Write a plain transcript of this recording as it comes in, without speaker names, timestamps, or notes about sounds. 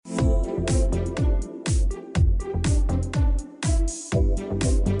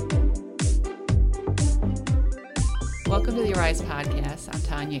Arise podcast. I'm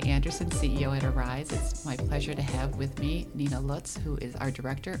Tania Anderson, CEO at Arise. It's my pleasure to have with me Nina Lutz, who is our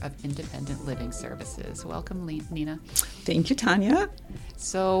Director of Independent Living Services. Welcome, Nina. Thank you, Tania.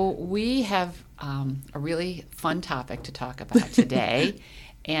 So we have a really fun topic to talk about today,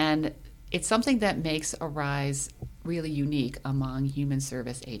 and it's something that makes Arise really unique among human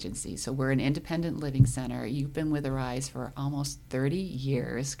service agencies. So we're an independent living center. You've been with Arise for almost 30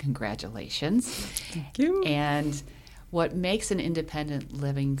 years. Congratulations. Thank you. And what makes an independent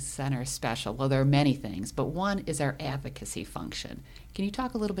living center special? Well, there are many things, but one is our advocacy function. Can you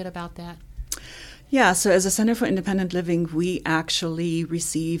talk a little bit about that? Yeah, so as a Center for Independent Living, we actually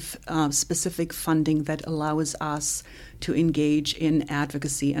receive specific funding that allows us to engage in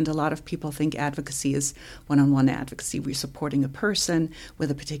advocacy. And a lot of people think advocacy is one-on-one advocacy. We're supporting a person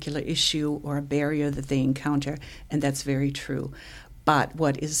with a particular issue or a barrier that they encounter, and that's very true. But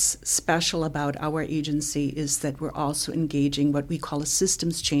what is special about our agency is that we're also engaging what we call a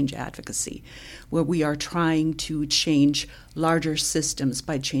systems change advocacy, where we are trying to change larger systems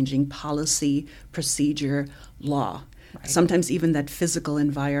by changing policy, procedure, law, right. Sometimes even that physical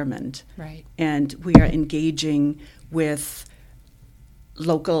environment. Right. And we are engaging with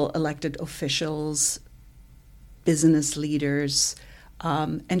local elected officials, business leaders,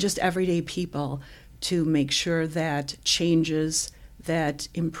 and just everyday people to make sure that changes that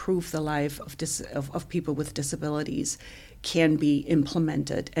improve the life of people with disabilities can be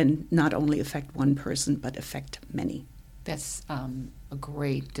implemented and not only affect one person, but affect many. That's a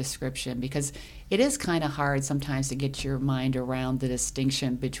great description, because it is kind of hard sometimes to get your mind around the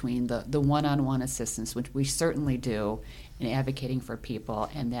distinction between the one-on-one assistance, which we certainly do in advocating for people,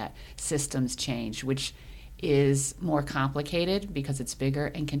 and that systems change, which is more complicated because it's bigger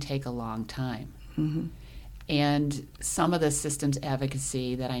and can take a long time. Mm-hmm. And some of the systems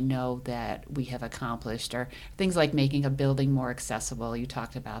advocacy that I know that we have accomplished are things like making a building more accessible. You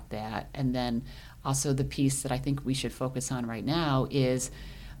talked about that. And then also the piece that I think we should focus on right now is,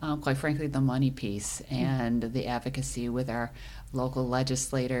 quite frankly, the money piece and the advocacy with our local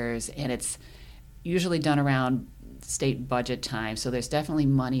legislators. And it's usually done around state budget time, so there's definitely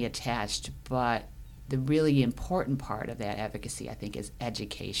money attached. But the really important part of that advocacy, I think, is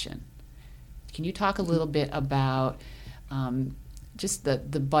education. Can you talk a little bit about just the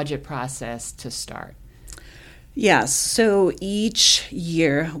budget process to start? Yes. So each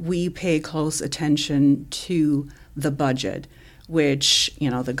year we pay close attention to the budget, which,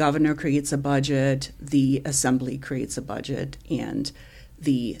 the governor creates a budget, the assembly creates a budget, and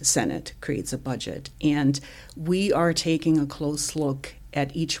the Senate creates a budget. And we are taking a close look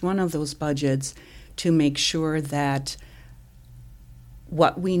at each one of those budgets to make sure that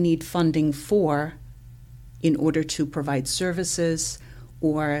what we need funding for in order to provide services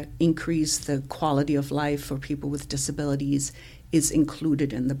or increase the quality of life for people with disabilities is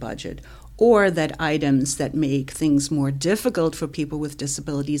included in the budget, or that items that make things more difficult for people with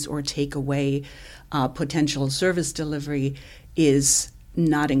disabilities or take away potential service delivery is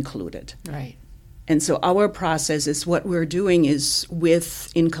not included. Right. And so our process is, what we're doing is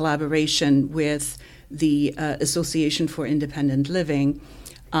in collaboration with the Association for Independent Living,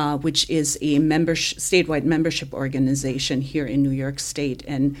 which is a statewide membership organization here in New York State,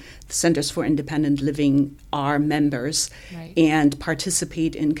 and the Centers for Independent Living are members, right, and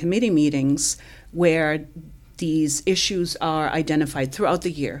participate in committee meetings where these issues are identified throughout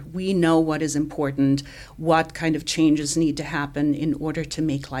the year. We know what is important, what kind of changes need to happen in order to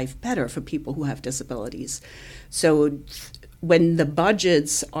make life better for people who have disabilities. So when the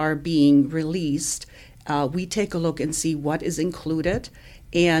budgets are being released, we take a look and see what is included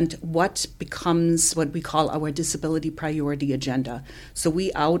and what becomes what we call our disability priority agenda. So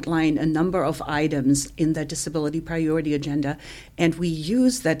we outline a number of items in that disability priority agenda, and we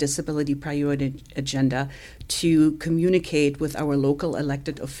use that disability priority agenda to communicate with our local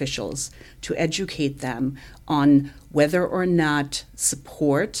elected officials, to educate them on whether or not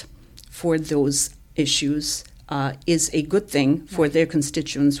support for those issues is a good thing for their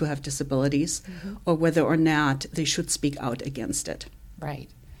constituents who have disabilities, mm-hmm, or whether or not they should speak out against it. Right.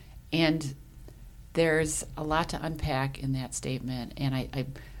 And there's a lot to unpack in that statement. And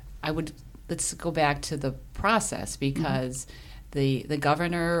I would, let's go back to the process, because mm-hmm, the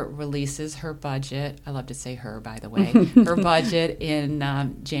governor releases her budget. I love to say her, by the way, her budget in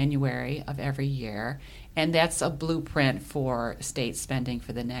January of every year. And that's a blueprint for state spending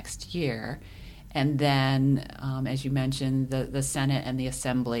for the next year. And then, as you mentioned, the Senate and the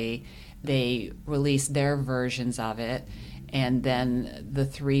Assembly, they release their versions of it. And then the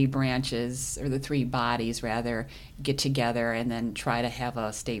three branches, or the three bodies rather, get together and then try to have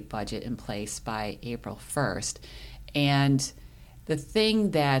a state budget in place by April 1st. And The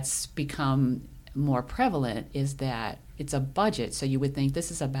thing that's become more prevalent is that it's a budget, so you would think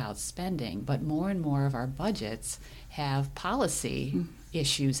this is about spending, but more and more of our budgets have policy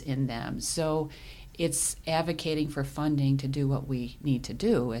issues in them. So it's advocating for funding to do what we need to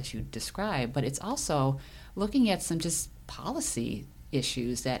do, as you described, but it's also looking at some just policy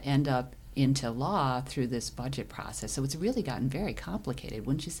issues that end up into law through this budget process. So it's really gotten very complicated,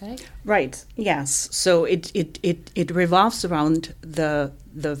 wouldn't you say? Right. Yes. So it revolves around the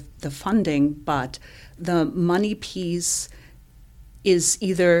funding, but the money piece is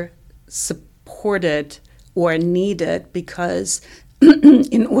either supported or needed because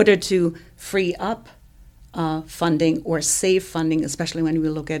in order to free up funding or save funding, especially when we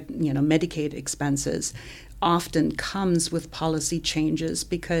look at Medicaid expenses, often comes with policy changes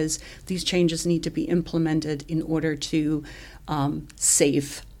because these changes need to be implemented in order to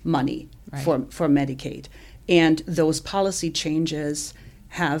save money for Medicaid. And those policy changes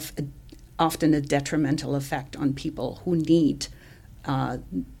have often a detrimental effect on people who need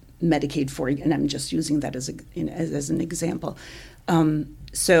Medicaid and I'm just using that as an example.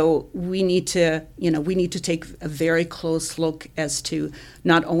 So we need to take a very close look as to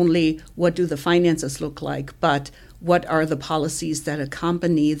not only what do the finances look like, but what are the policies that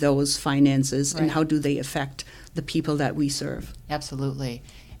accompany those finances and how do they affect the people that we serve. Absolutely.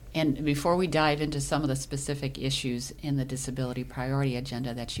 And before we dive into some of the specific issues in the disability priority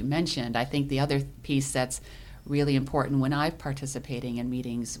agenda that you mentioned, I think the other piece that's really important when I'm participating in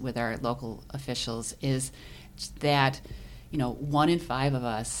meetings with our local officials is that 1 in 5 of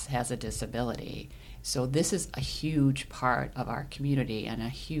us has a disability. So this is a huge part of our community and a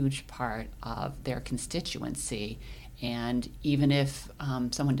huge part of their constituency. And even if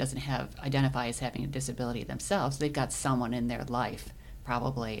someone doesn't identify as having a disability themselves, they've got someone in their life,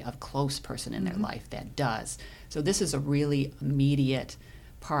 probably a close person in their life that does. So this is a really immediate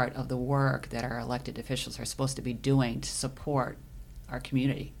part of the work that our elected officials are supposed to be doing to support our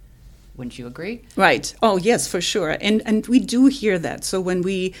community. Wouldn't you agree? Right. Oh, yes, for sure. And we do hear that. So when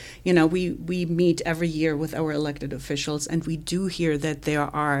we meet every year with our elected officials, and we do hear that there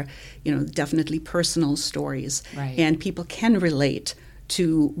are, definitely personal stories. Right. And people can relate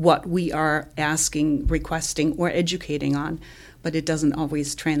to what we are asking, requesting, or educating on. But it doesn't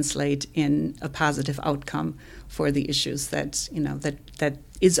always translate in a positive outcome for the issues that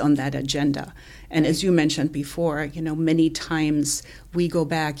is on that agenda. And as you mentioned before, many times we go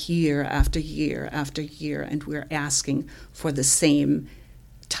back year after year after year, and we're asking for the same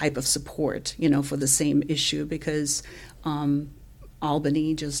type of support, for the same issue, because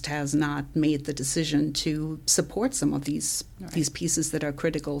Albany just has not made the decision to support some of these pieces that are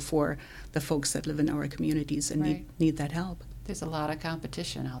critical for the folks that live in our communities and need that help. There's a lot of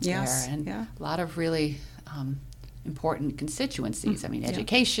competition out Yes, there, and yeah. a lot of really important constituencies. I mean,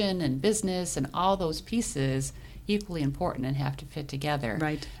 education and business and all those pieces equally important and have to fit together.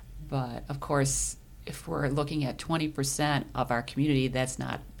 Right. But of course, if we're looking at 20% of our community that's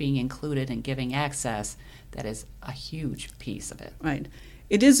not being included and giving access, that is a huge piece of it. Right.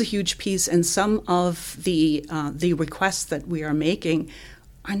 It is a huge piece, and some of the requests that we are making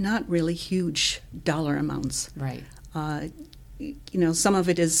are not really huge dollar amounts. Right. Some of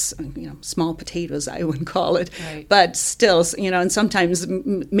it is, small potatoes, I would call it. Right. But still, and sometimes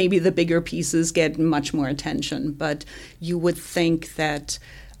maybe the bigger pieces get much more attention. But you would think that,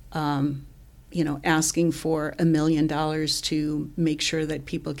 asking for $1 million to make sure that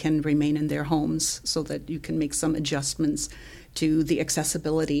people can remain in their homes so that you can make some adjustments to the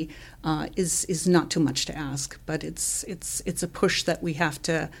accessibility is not too much to ask. But it's a push that we have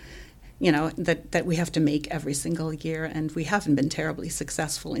to that we have to make every single year, and we haven't been terribly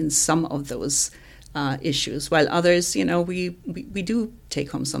successful in some of those issues, while others, we do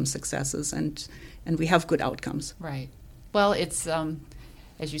take home some successes, and we have good outcomes. Right. Well, it's,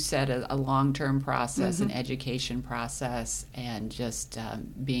 as you said, a long-term process, an education process, and just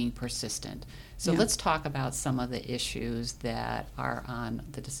being persistent. So let's talk about some of the issues that are on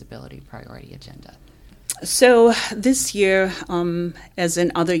the disability priority agenda. So this year, as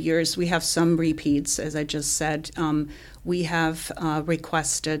in other years, we have some repeats, as I just said. We have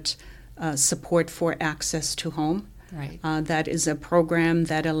requested support for access to home. Right. That is a program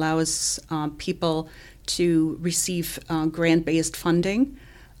that allows people to receive grant-based funding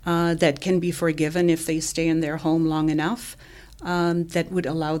that can be forgiven if they stay in their home long enough. That would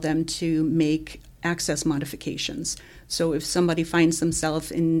allow them to make access modifications. So if somebody finds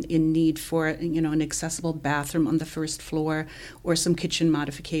themselves in need for, an accessible bathroom on the first floor or some kitchen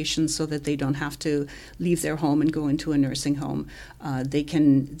modifications so that they don't have to leave their home and go into a nursing home, they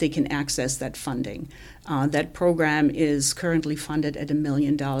can access that funding. That program is currently funded at $1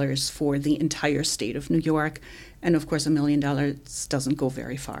 million for the entire state of New York. And of course, $1 million doesn't go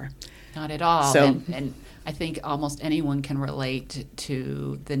very far. Not at all. So, and I think almost anyone can relate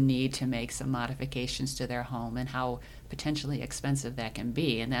to the need to make some modifications to their home and how potentially expensive that can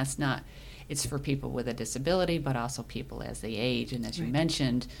be. And that's not, it's for people with a disability, but also people as they age. And as you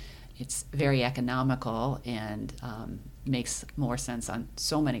mentioned, it's very economical and makes more sense on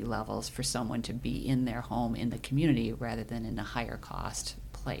so many levels for someone to be in their home in the community rather than in a higher cost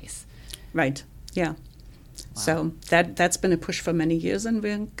place. Right, yeah. Wow. So that's been a push for many years, and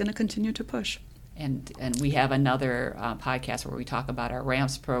we're going to continue to push. And we have another podcast where we talk about our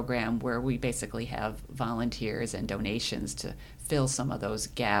RAMPS program, where we basically have volunteers and donations to fill some of those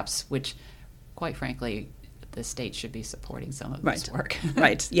gaps, which, quite frankly, the state should be supporting some of this work.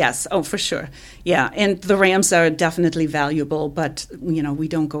 Right, yes. Oh, for sure. Yeah, and the RAMPs are definitely valuable, but, we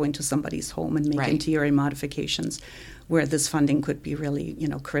don't go into somebody's home and make interior modifications where this funding could be really,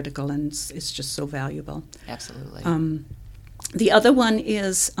 critical, and it's just so valuable. Absolutely. The other one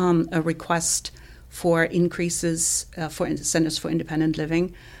is a request for increases for Centers for Independent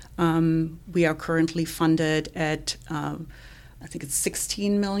Living. We are currently funded at, I think it's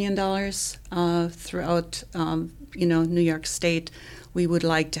 $16 million throughout, New York State. We would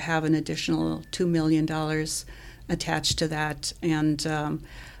like to have an additional $2 million attached to that, and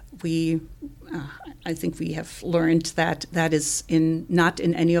I think we have learned that that is not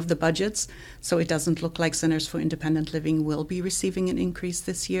in any of the budgets, so it doesn't look like Centers for Independent Living will be receiving an increase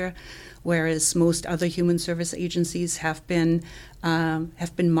this year, whereas most other human service agencies have been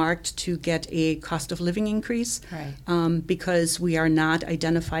marked to get a cost of living increase. Right. Because we are not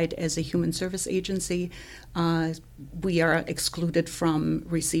identified as a human service agency. We are excluded from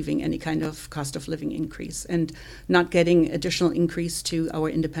receiving any kind of cost of living increase, and not getting additional increase to our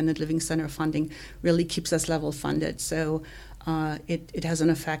independent living center funding really keeps us level funded. So it has an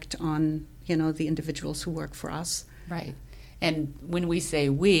effect on the individuals who work for us. Right. And when we say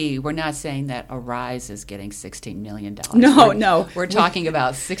we're not saying that Arise is getting $16 million. No. We're talking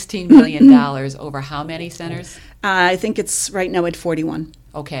about $16 million over how many centers? I think it's right now at 41.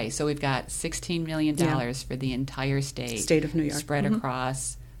 Okay, so we've got $16 million for the entire state of New York, spread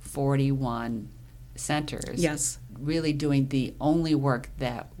across 41 centers. Yes. Really doing the only work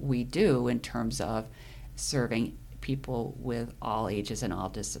that we do in terms of serving people with all ages and all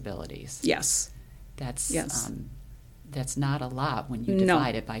disabilities. Yes. That's not a lot when you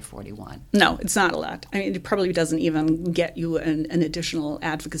divide it by 41. No, it's not a lot. I mean, it probably doesn't even get you an additional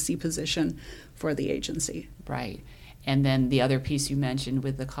advocacy position for the agency. Right. And then the other piece you mentioned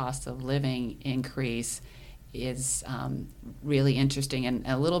with the cost of living increase is really interesting and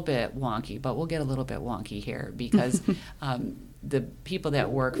a little bit wonky, but we'll get a little bit wonky here because the people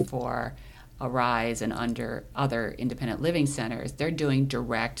that work for Arise and under other independent living centers, they're doing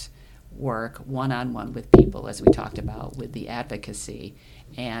direct work one-on-one with people, as we talked about, with the advocacy.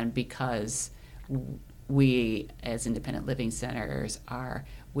 And because we, as independent living centers, are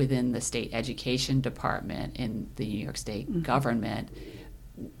within the state education department in the New York State government,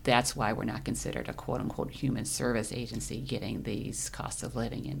 that's why we're not considered a quote-unquote human service agency getting these cost of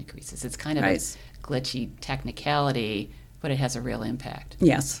living increases. It's kind of a glitchy technicality, but it has a real impact.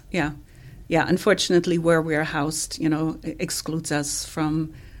 Yes, yeah. Unfortunately, where we're housed, excludes us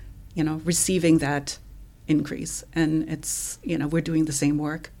from receiving that increase, and it's we're doing the same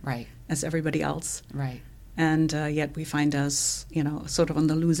work as everybody else, and yet we find us sort of on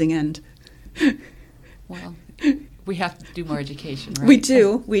the losing end. Well, we have to do more education, right?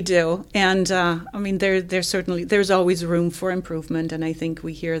 We do, and I mean there's always room for improvement, and I think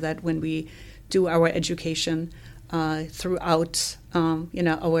we hear that when we do our education throughout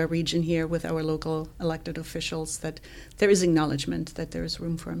our region here with our local elected officials, that there is acknowledgement that there is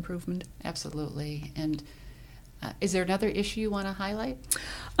room for improvement. Absolutely. And is there another issue you want to highlight?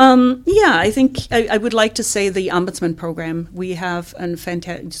 I think I would like to say the Ombudsman program. We have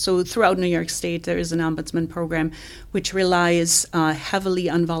so throughout New York State there is an Ombudsman program which relies heavily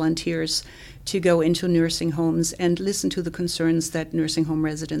on volunteers to go into nursing homes and listen to the concerns that nursing home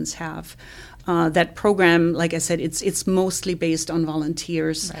residents have. That program, like I said, it's mostly based on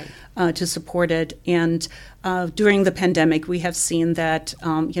volunteers to support it. And during the pandemic, we have seen that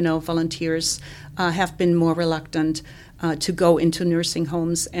volunteers have been more reluctant to go into nursing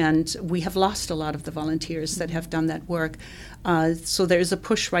homes, and we have lost a lot of the volunteers that have done that work. So there's a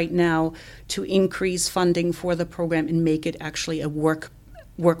push right now to increase funding for the program and make it actually a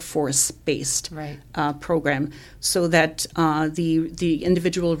workforce-based program, so that the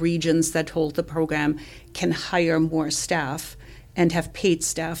individual regions that hold the program can hire more staff and have paid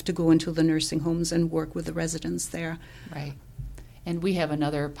staff to go into the nursing homes and work with the residents there. Right. And we have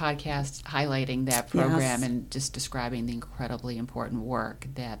another podcast highlighting that program and just describing the incredibly important work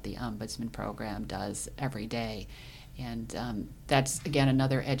that the Ombudsman program does every day. And that's, again,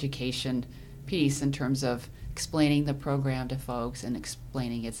 another education piece in terms of explaining the program to folks and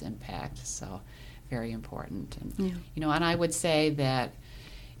explaining its impact. So very important. And, and I would say that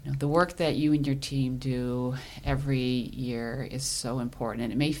the work that you and your team do every year is so important.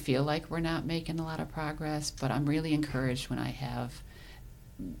 And it may feel like we're not making a lot of progress, but I'm really encouraged when I have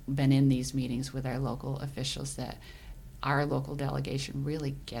been in these meetings with our local officials that our local delegation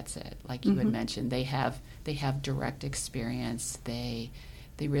really gets it. Like you had mentioned, they have direct experience. They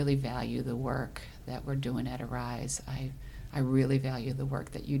really value the work that we're doing at Arise. I really value the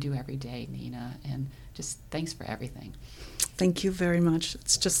work that you do every day, Nina, and just thanks for everything. Thank you very much.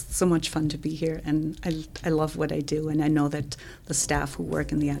 It's just so much fun to be here, and I love what I do, and I know that the staff who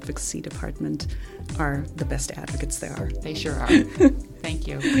work in the advocacy department are the best advocates there are. They sure are. Thank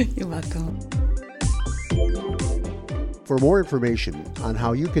you. You're welcome. For more information on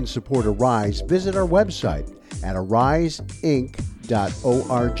how you can support Arise, visit our website at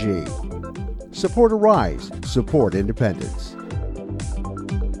ariseinc.org. Support Arise. Support independence.